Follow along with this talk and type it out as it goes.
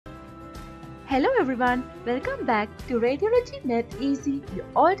Hello everyone, welcome back to Radiology Made Easy, your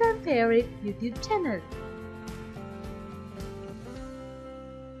all-time favorite YouTube channel.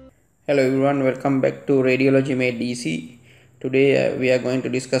 Hello everyone, welcome back to Radiology Made Easy. Today we are going to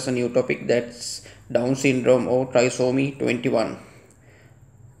discuss a new topic, that's Down syndrome or Trisomy 21.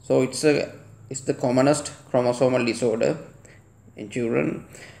 So it's the commonest chromosomal disorder in children,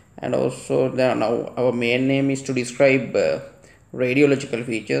 and also now our main aim is to describe radiological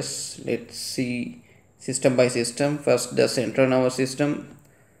features. Let's see system by system. First, the central nervous system.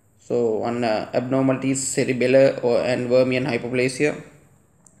 So one abnormality is cerebellar and Vermian hypoplasia.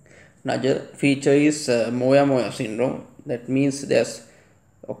 Another feature is Moya-Moya syndrome. That means there's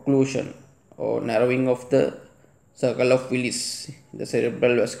occlusion or narrowing of the circle of Willis, the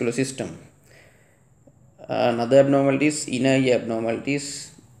cerebral vascular system. Another abnormality is inner ear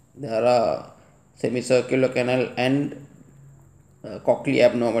abnormalities. There are semicircular canal and cochlear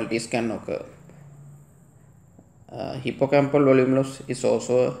abnormalities can occur. Hippocampal volume loss is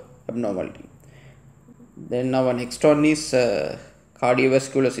also an abnormality. Then our next one is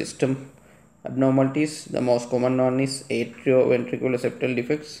cardiovascular system abnormalities. The most common one is atrioventricular septal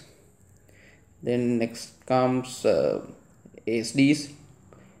defects. Then next comes ASDs.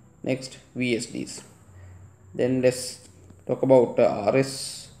 Next VSDs. Then let's talk about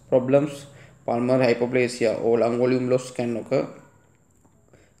RS problems. Pulmonary hypoplasia or lung volume loss can occur.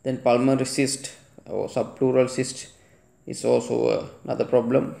 Then pulmonary cyst or subpleural cyst is also another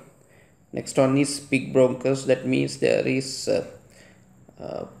problem. Next one is pig bronchus. That means there is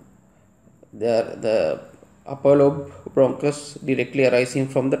the upper lobe bronchus directly arising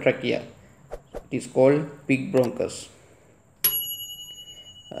from the trachea. It is called pig bronchus.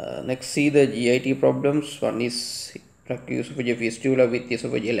 Next, see the GIT problems. One is tracheoesophageal fistula with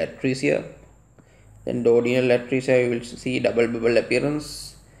esophageal atresia. Then duodenal atresia, you will see double bubble appearance.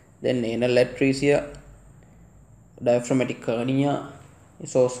 Then anal atresia. Diaphragmatic hernia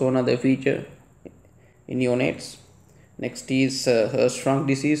is also another feature in neonates. Next is Hirschsprung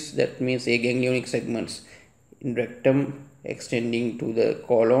disease. That means aganglionic segments in rectum extending to the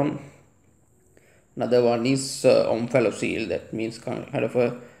colon. Another one is omphalocele. That means kind of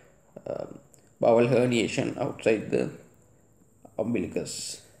a bowel herniation outside the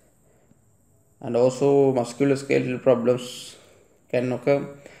umbilicus. And also musculoskeletal problems can occur.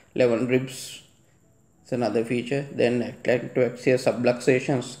 11 ribs is another feature. Then atlantoaxial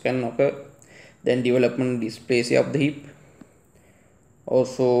subluxations can occur. Then developmental dysplasia of the hip.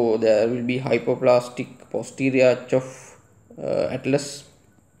 Also there will be hypoplastic posterior arch of atlas.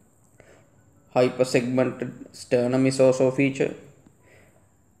 Hypersegmented sternum is also a feature.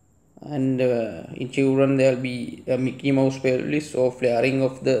 And in children there will be a Mickey Mouse pelvis or flaring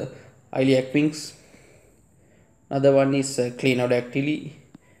of the iliac wings. Another one is clinodactyly.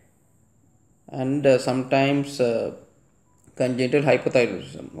 And sometimes congenital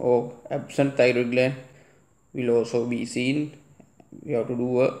hypothyroidism or absent thyroid gland will also be seen. We have to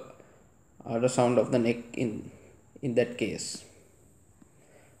do a ultrasound of the neck in that case.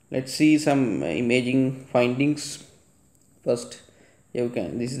 Let's see some imaging findings. First,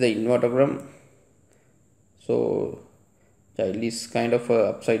 this is the invertogram. So child is kind of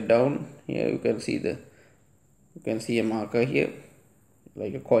upside down. Here you can see a marker here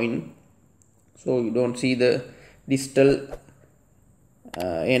like a coin. So you don't see the distal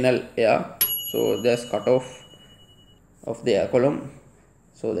anal air. So there's cutoff of the air column.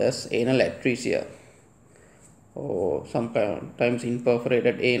 So there's anal atresia or sometimes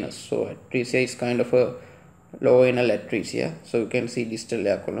imperforated anus. So atresia is kind of a low anal atresia. So you can see distal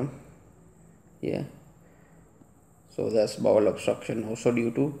air column here. So there's bowel obstruction also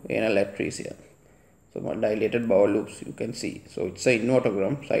due to anal atresia. So dilated bowel loops you can see. So it's a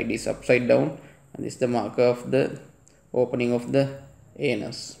invertogram. Side is upside down, and this is the marker of the opening of the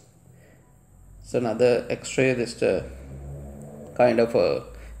anus. So another X-ray. This is a kind of a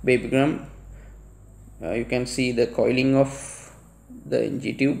babygram. You can see the coiling of the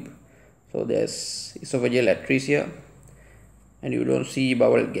NG tube. So there's esophageal atresia, and you don't see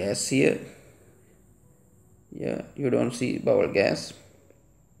bowel gas here. Yeah, you don't see bowel gas.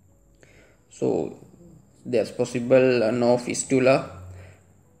 So there's possible no fistula,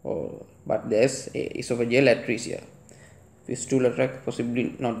 but there's esophageal atresia. Fistula tract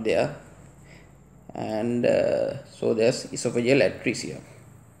possibly not there, and so there's esophageal atresia.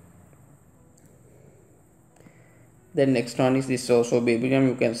 Then next one is this also babygram.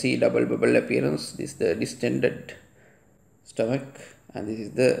 You can see double bubble appearance. This is the distended stomach, and this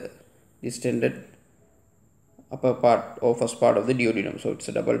is the distended upper part or first part of the duodenum. So it's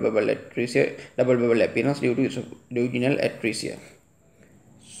a double bubble appearance due to duodenal atresia.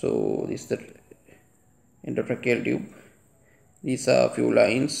 So this is the endotracheal tube. These are a few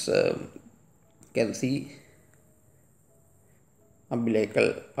lines. Can see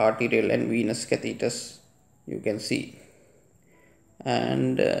umbilical, arterial and venous catheters you can see.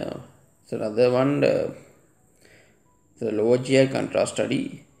 And it's another one, the lower GI contrast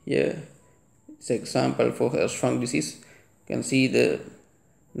study. Here it's an example for Hirschsprung disease. You can see the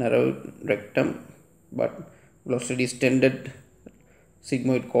narrow rectum but velocity distended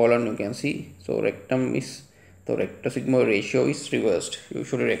sigmoid colon you can see. So rectum is, the recto-sigmoid ratio is reversed.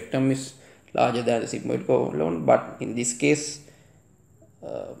 Usually rectum is larger than the sigmoid colon, but in this case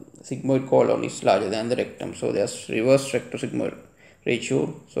sigmoid colon is larger than the rectum, so there's reverse recto-sigmoid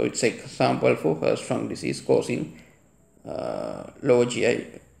ratio. So it's an example for Hirschsprung disease causing lower GI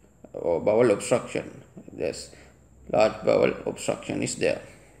or bowel obstruction. There's large bowel obstruction is there.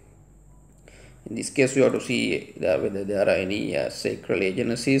 In this case, we have to see whether there are any sacral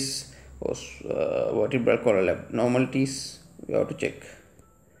agenesis or vertebral coronal abnormalities. We have to check.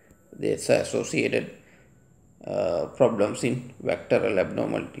 There's associated problems in vectoral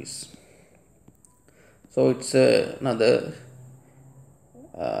abnormalities. So it's another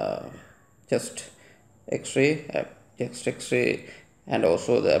chest X-ray, chest X-ray, and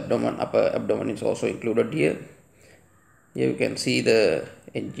also the abdomen, upper abdomen is also included here. Here you can see the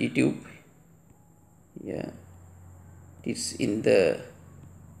NG tube. Yeah, it is in the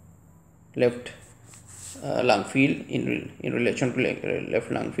left lung field in relation to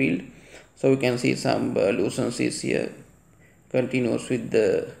left lung field. So we can see some lucencies here, continuous with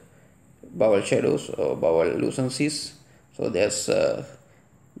the bowel shadows or bowel lucencies. So there's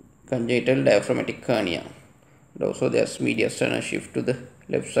congenital diaphragmatic hernia, and also there's mediastinal shift to the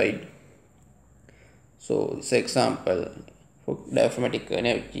left side. So this example for diaphragmatic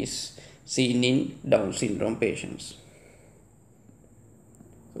hernia which is seen in Down syndrome patients.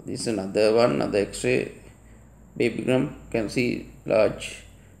 So this is another one, another X-ray babygram. You can see large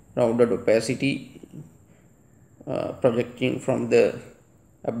rounded opacity projecting from the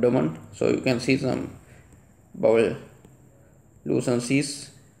abdomen. So you can see some bowel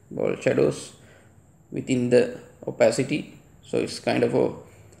lucencies, bowel shadows within the opacity. So it's kind of a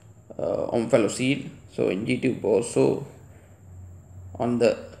omphalocele. So NG tube also on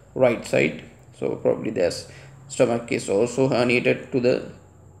the right side. So probably there's stomach is also herniated to the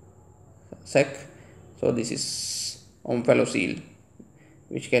sac. So this is omphalocele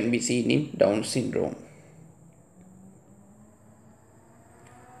which can be seen in Down syndrome.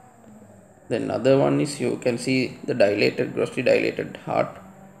 Then another one is you can see the dilated, grossly dilated heart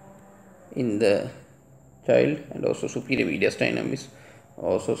in the child, and also superior mediastinum is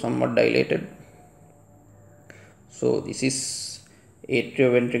also somewhat dilated. So this is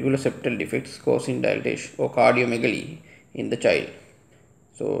atrioventricular septal defects causing dilatation or cardiomegaly in the child.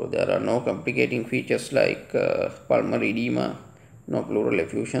 So there are no complicating features like pulmonary edema, no pleural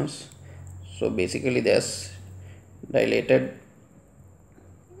effusions. So basically there's dilated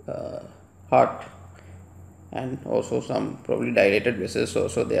heart and also some probably dilated vessels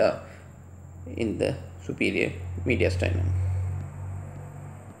also there in the superior mediastinum.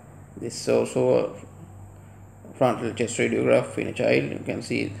 This is also a frontal chest radiograph in a child. You can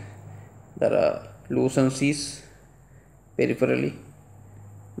see there are lucencies peripherally,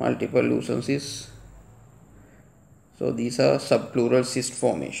 multiple lucencies. So these are subpleural cyst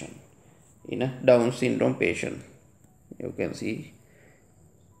formation in a Down syndrome patient. You can see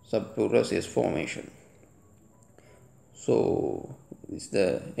subpleural cyst formation. So this is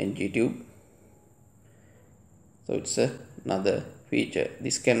the NG tube. So it's another feature.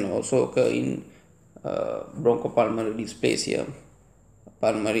 This can also occur in bronchopulmonary dysplasia,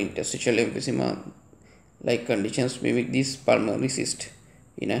 pulmonary interstitial emphysema like conditions mimic this pulmonary cyst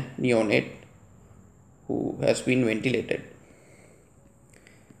in a neonate who has been ventilated.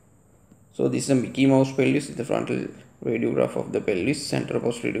 So this is a Mickey Mouse pelvis, the frontal radiograph of the pelvis, central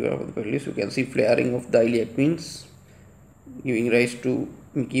post radiograph of the pelvis. You can see flaring of the iliac veins giving rise to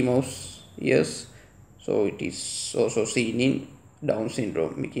Mickey Mouse ears. So it is also seen in Down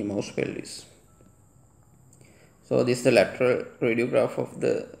syndrome, Mickey Mouse pelvis. So this is the lateral radiograph of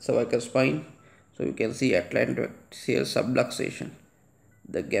the cervical spine. So you can see atlantoaxial subluxation.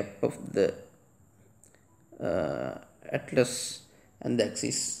 The gap of the atlas and the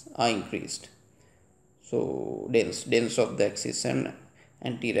axis are increased. So dense of the axis and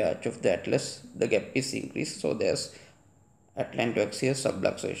anterior arch of the atlas, the gap is increased. So there's atlantoaxial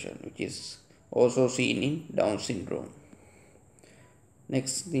subluxation which is also seen in Down syndrome.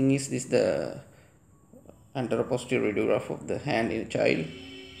 Next thing is this, the anteroposterior radiograph of the hand in a child.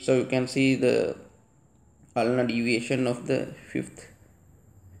 So you can see the ulnar deviation of the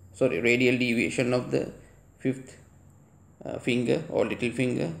radial deviation of the fifth finger or little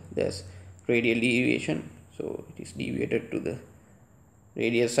finger, there's radial deviation, so it is deviated to the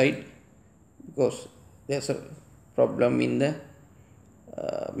radial side because there's a problem in the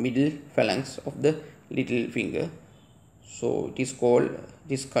middle phalanx of the little finger. So it is called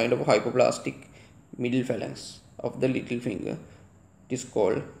this kind of hypoplastic middle phalanx of the little finger. It is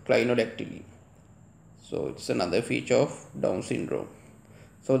called clinodactyly. So it's another feature of Down syndrome.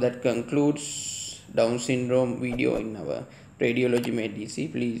 So that concludes Down syndrome video in our Radiology Made Easy.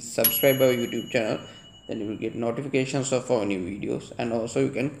 Please subscribe our YouTube channel, then you will get notifications of our new videos, and also you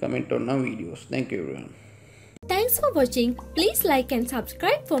can comment on our videos. Thank you everyone. Thanks for watching. Please like and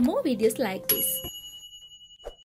subscribe for more videos like this.